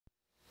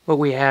What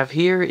we have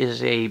here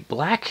is a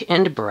black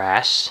and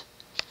brass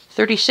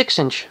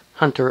 36-inch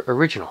Hunter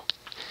Original.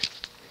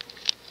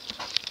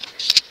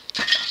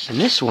 And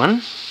this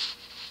one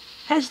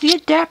has the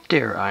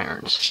Adaptair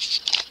irons.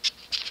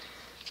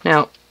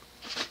 Now,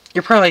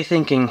 you're probably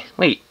thinking,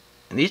 wait,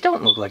 these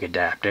don't look like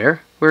Adaptair.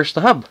 Where's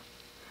the hub?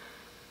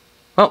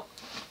 Well,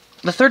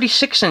 the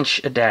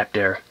 36-inch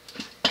Adaptair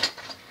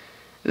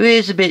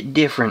is a bit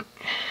different.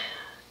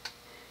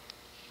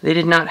 They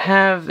did not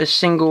have a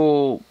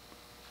single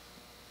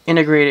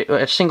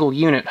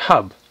unit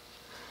hub.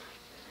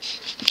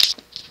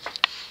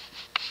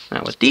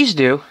 Now what these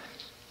do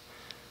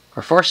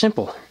are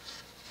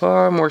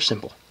far more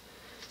simple.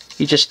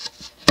 You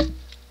just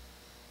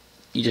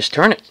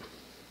turn it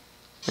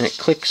and it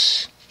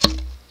clicks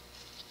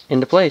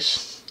into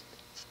place.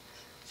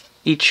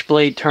 Each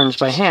blade turns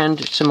by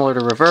hand, similar to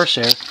reverse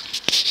air,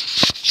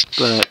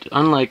 but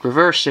unlike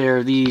reverse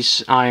air,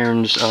 these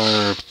irons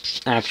are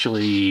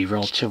actually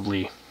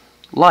relatively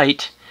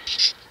light,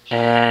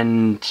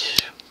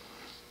 and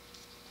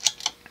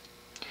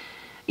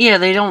yeah,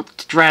 they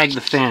don't drag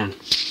the fan.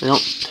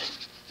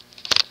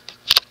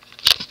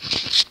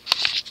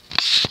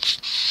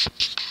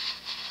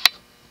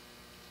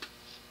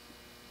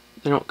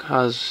 They don't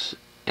cause.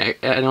 They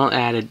don't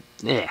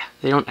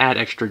add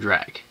extra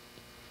drag.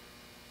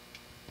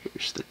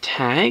 Here's the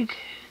tag.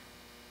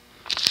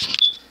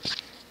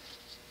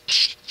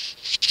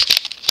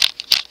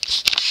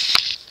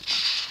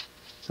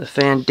 The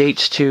fan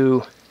dates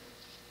to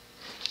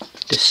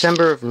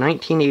December of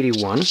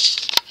 1981.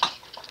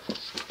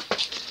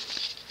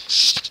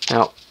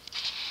 Now,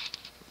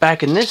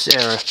 back in this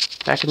era,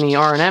 back in the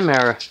R&M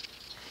era,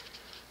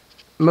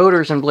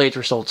 motors and blades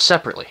were sold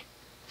separately.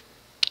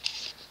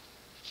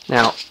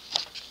 Now,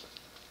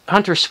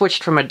 Hunter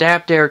switched from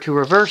Adaptair to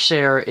reverse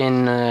air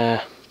in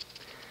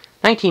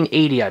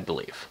 1980, I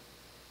believe.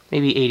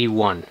 Maybe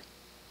 81.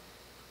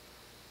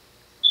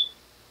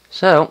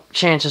 So,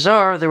 chances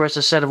are there was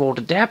a set of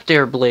old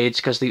Adaptair blades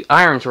because the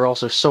irons were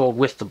also sold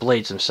with the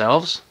blades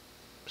themselves.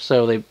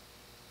 So they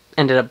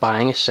ended up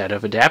buying a set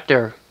of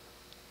Adaptair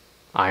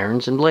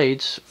irons and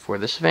blades for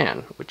this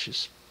van, which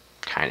is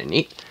kind of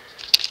neat.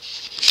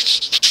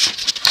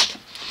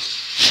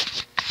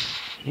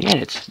 And again,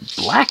 it's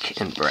black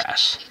and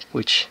brass,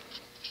 which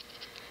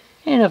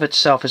in and of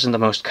itself isn't the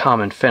most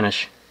common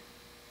finish.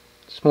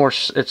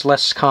 It's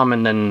less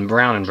common than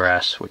brown and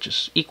brass, which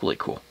is equally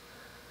cool.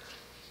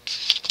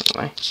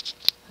 Anyway,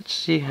 let's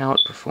see how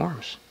it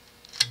performs.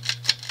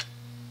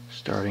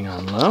 Starting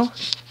on low,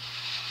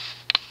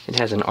 it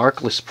has an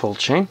arcless pull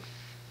chain,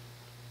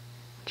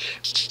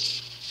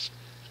 which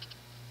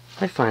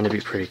I find to be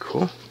pretty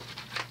cool.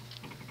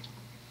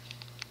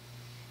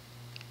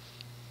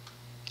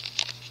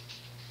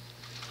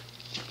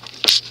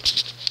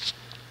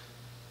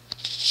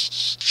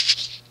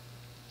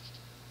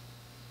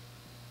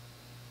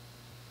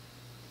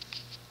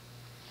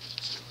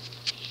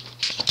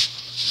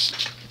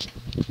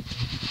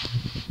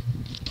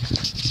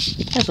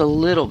 Has a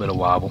little bit of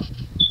wobble.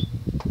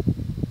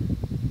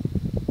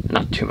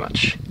 Not too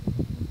much.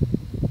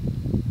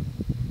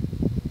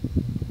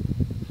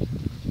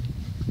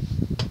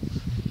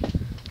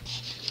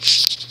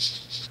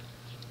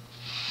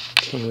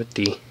 Okay, with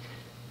the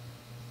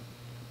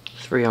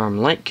 3-arm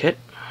light kit,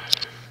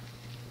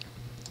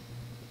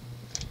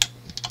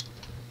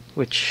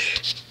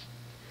 which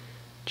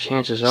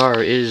chances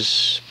are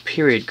is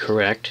period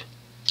correct,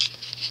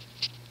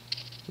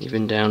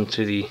 even down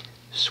to the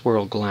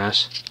swirl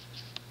glass.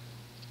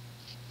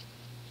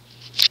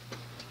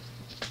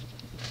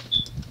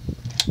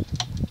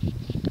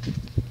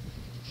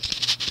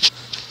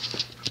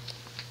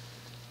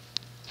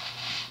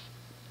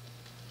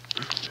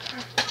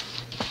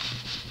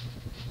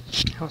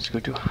 Let's go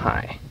to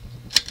high.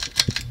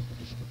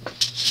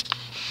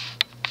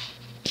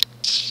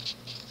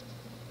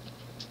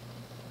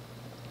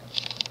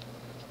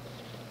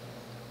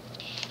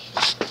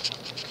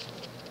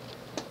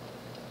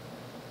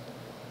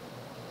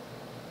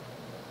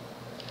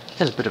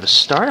 Has a bit of a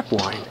startup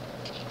whine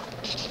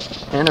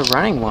and a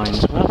running whine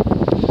as well,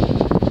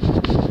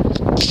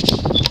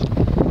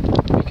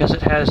 because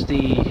it has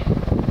the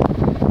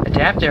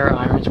Adaptair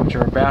irons, which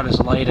are about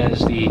as light as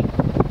the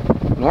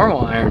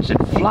normal irons. It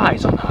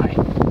flies on high,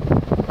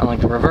 unlike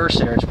the reverse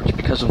airs, which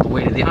because of the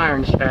weight of the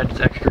irons adds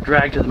extra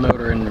drag to the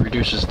motor and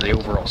reduces the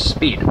overall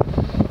speed,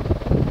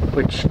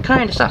 which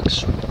kind of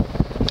sucks.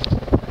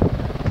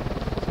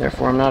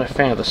 Therefore, I'm not a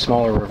fan of the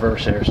smaller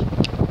reverse airs,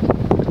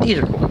 but these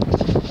are cool.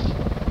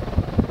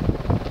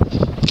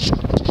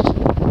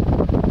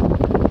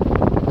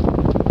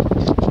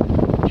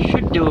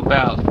 Should do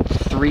about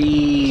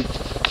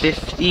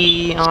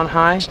 350 on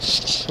high,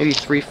 maybe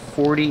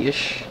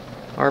 340-ish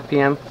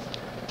RPM.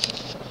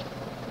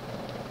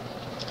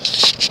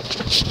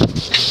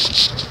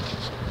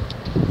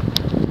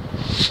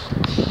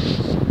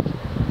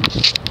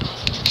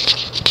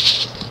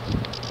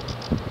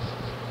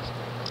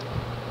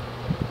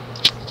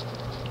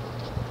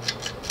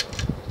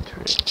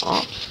 Turn it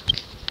off.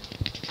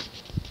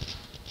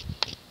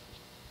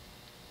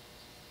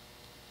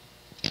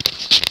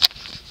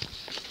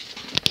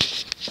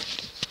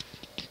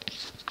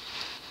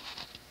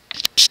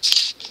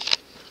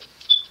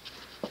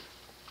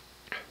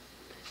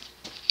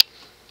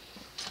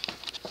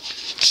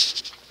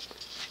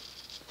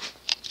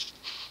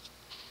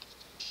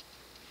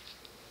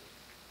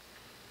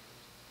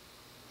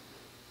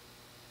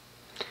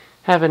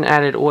 Haven't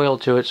added oil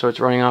to it, so it's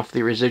running off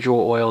the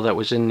residual oil that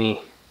was in the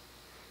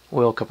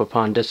oil cup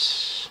upon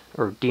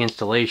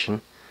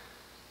deinstallation.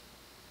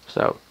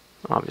 So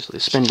obviously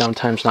the spin down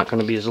time's not going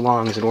to be as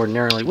long as it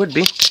ordinarily would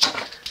be.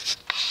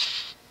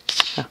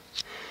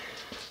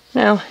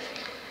 Now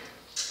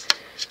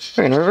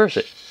we're going to reverse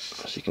it.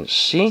 As you can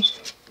see,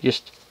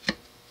 just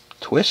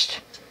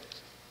twist.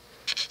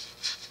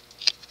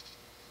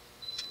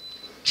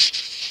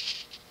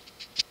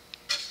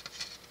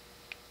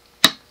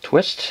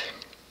 Twist.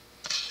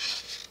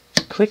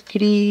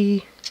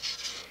 Clickety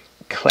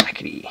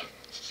clackety.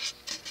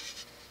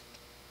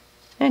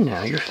 And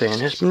now your fan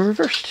has been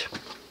reversed.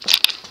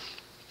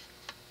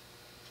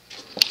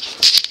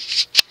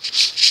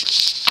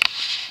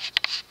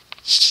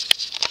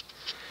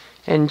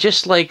 And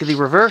just like the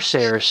reverse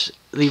airs,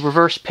 the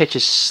reverse pitch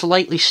is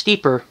slightly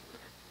steeper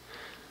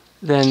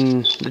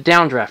than the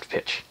downdraft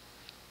pitch.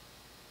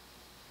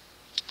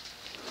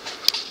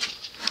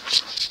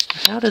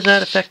 How does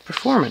that affect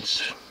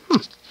performance?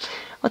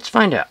 Let's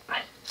find out.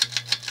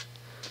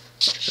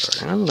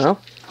 Start down low.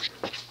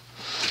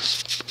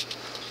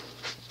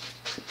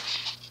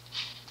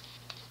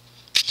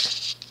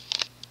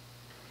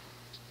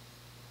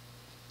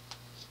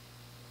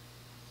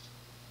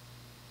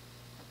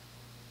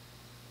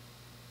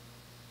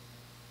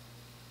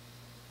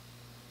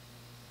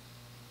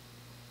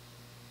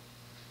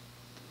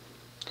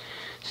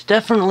 It's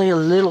definitely a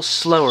little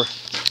slower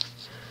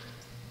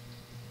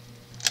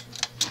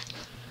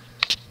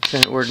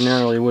than it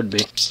ordinarily would be.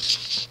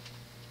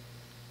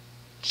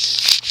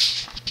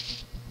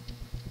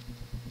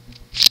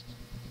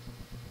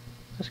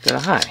 Let's go to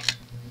high.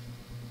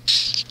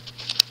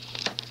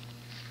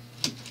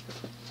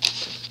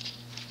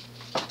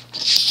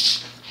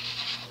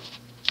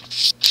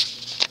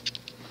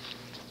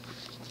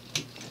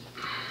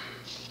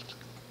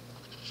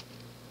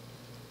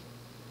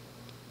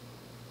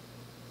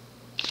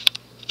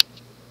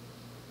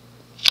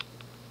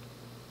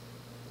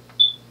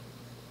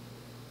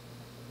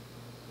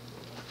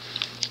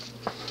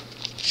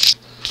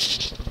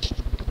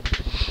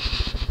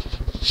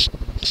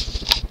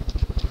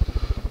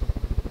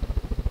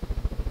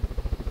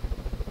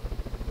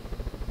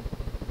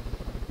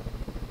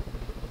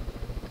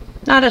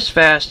 Not as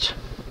fast,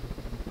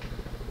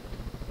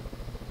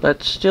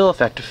 but still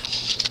effective.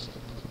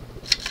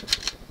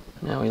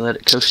 Now we let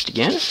it coast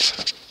again.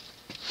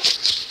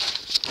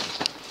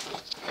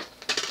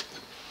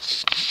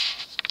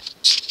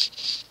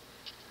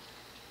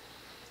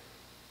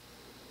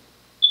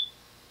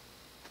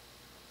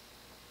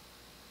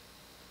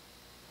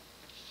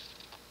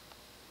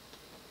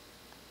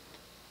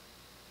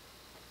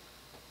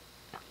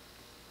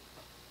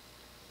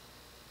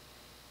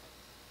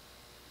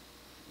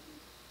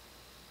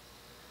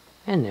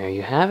 And there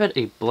you have it,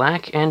 a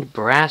black and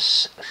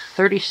brass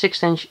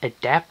 36-inch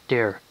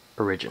Adaptair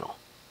original.